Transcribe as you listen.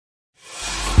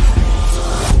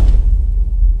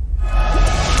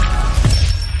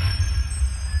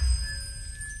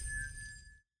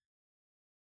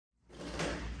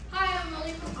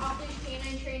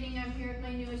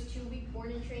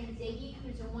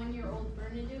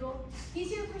Bernadoodle. He's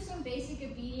here for some basic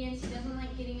obedience. He doesn't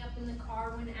like getting up in the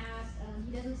car when asked.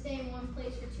 He doesn't stay in one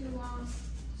place for too long.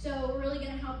 So we're really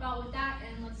going to help out with that,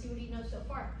 and let's see what he knows so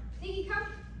far. Ziggy, come.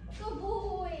 Good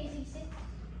boy. Ziggy, sit.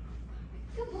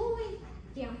 Good boy.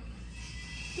 Down.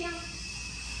 Down.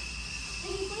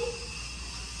 Ziggy, please.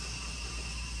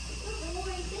 Good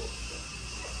boy. Sit.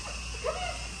 Come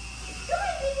here. Come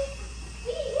on, Ziggy.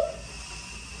 Ziggy, here.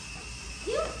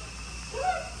 You. Come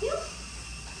on, you.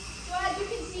 So as you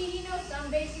can see, he knows some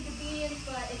basic obedience,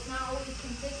 but it's not always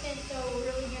consistent. So we're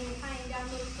really going to tighten down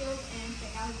those skills and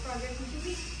check out his progress in 2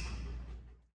 weeks.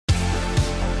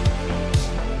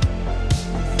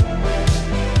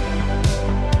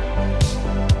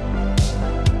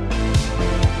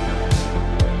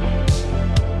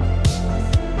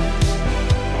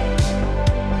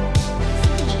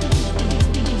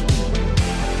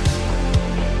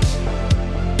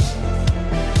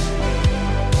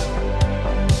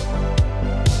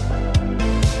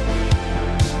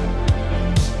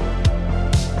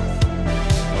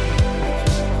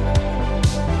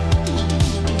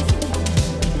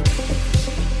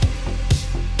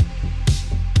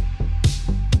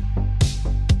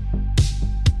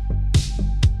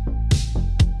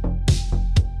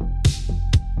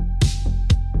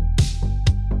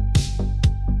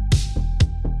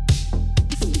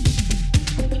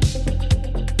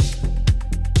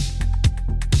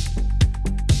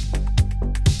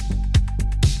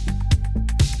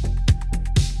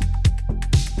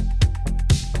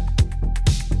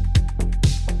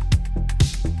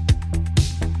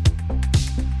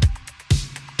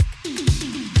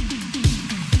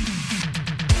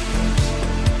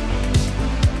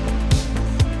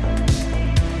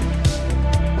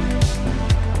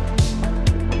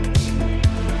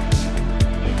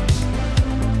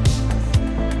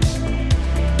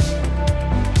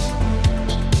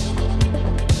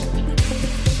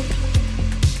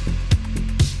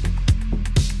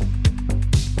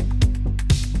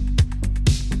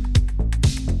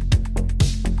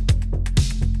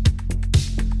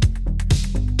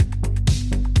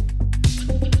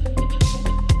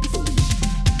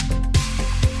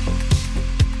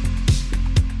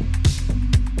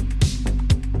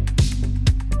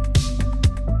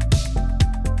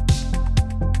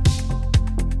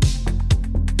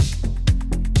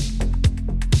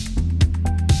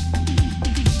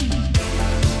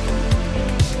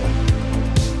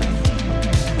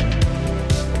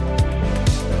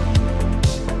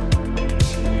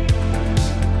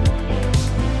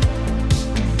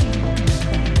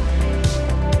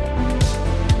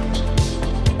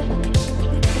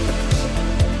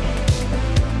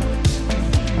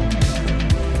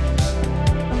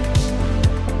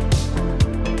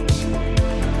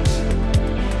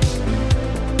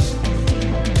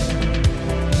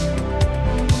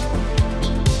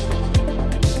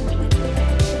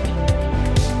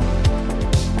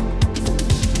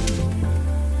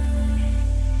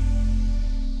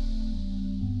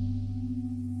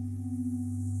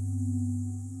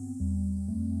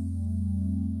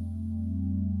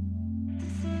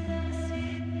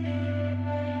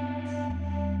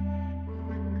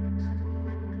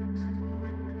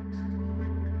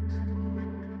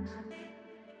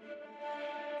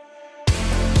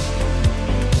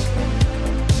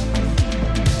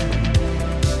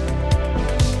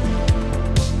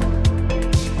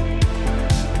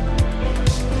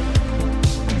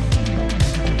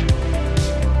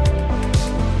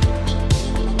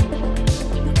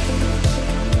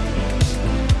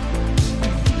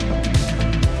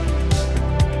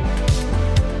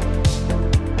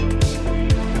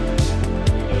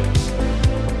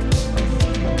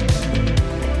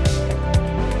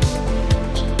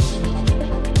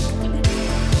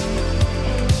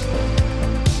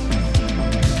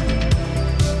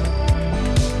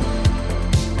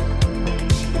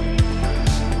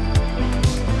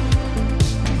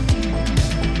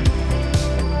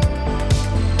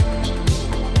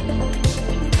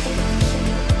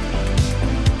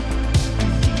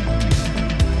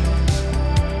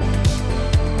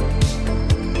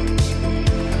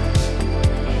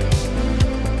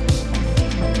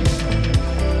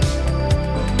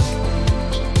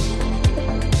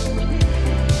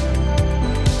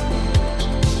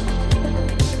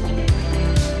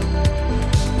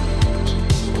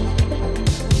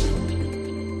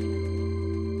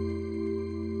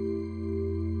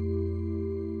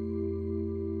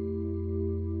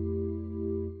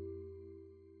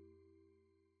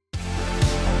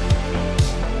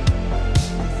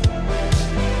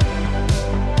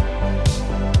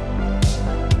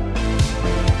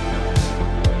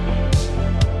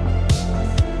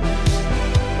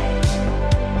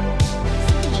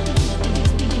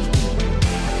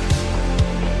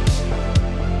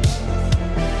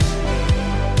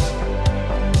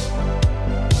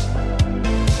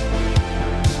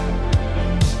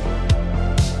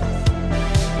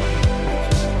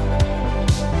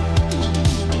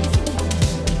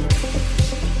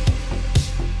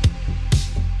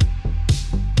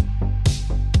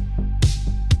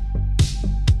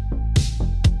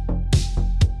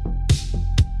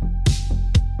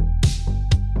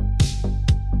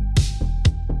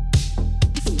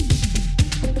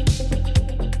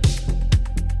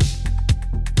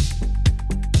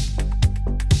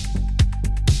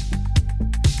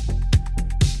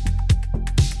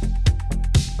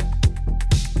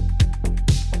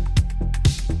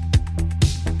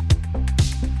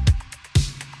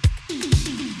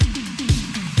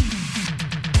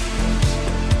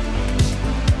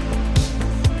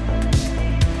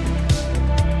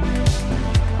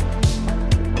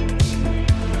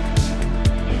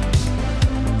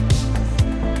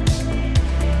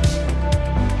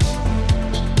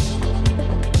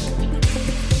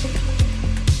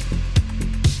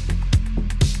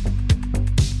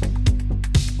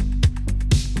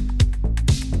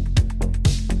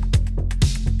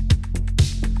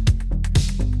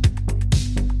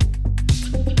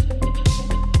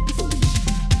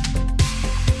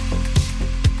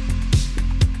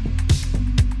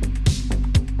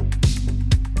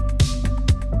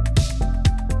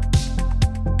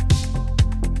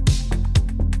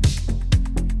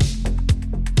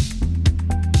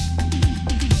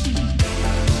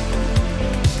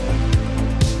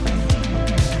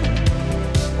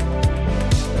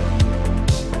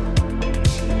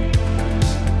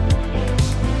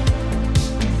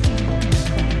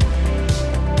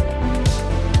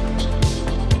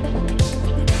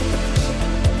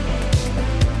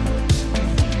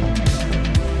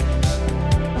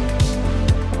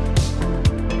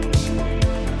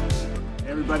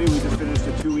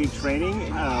 training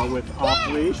with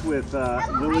off-leash with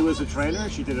Lily was a trainer.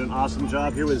 She did an awesome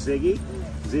job here with Ziggy.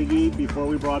 Ziggy, before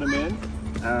we brought him in,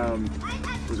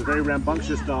 was a very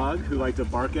rambunctious dog who liked to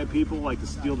bark at people, liked to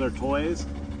steal their toys.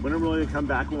 Wouldn't really come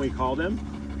back when we called him.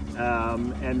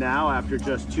 And now, after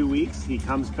just 2 weeks, he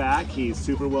comes back. He's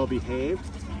super well behaved.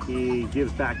 He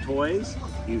gives back toys.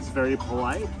 He's very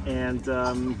polite, and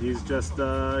he's just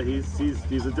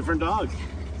he's a different dog.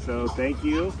 So thank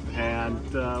you. And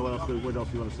what else do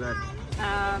you want to say?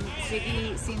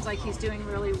 Ziggy seems like he's doing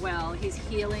really well. He's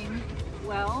healing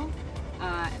well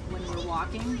when we're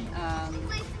walking,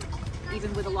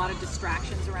 even with a lot of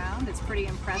distractions around. It's pretty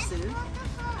impressive.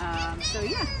 So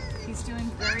yeah, he's doing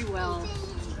very well.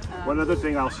 One other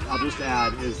thing I'll just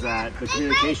add is that the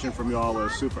communication from you all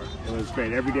was super. It was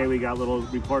great. Every day we got little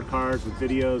report cards with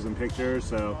videos and pictures.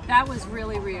 So that was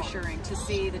really reassuring to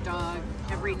see the dog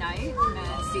every night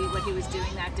and see what he was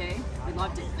doing that day. We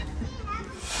loved it.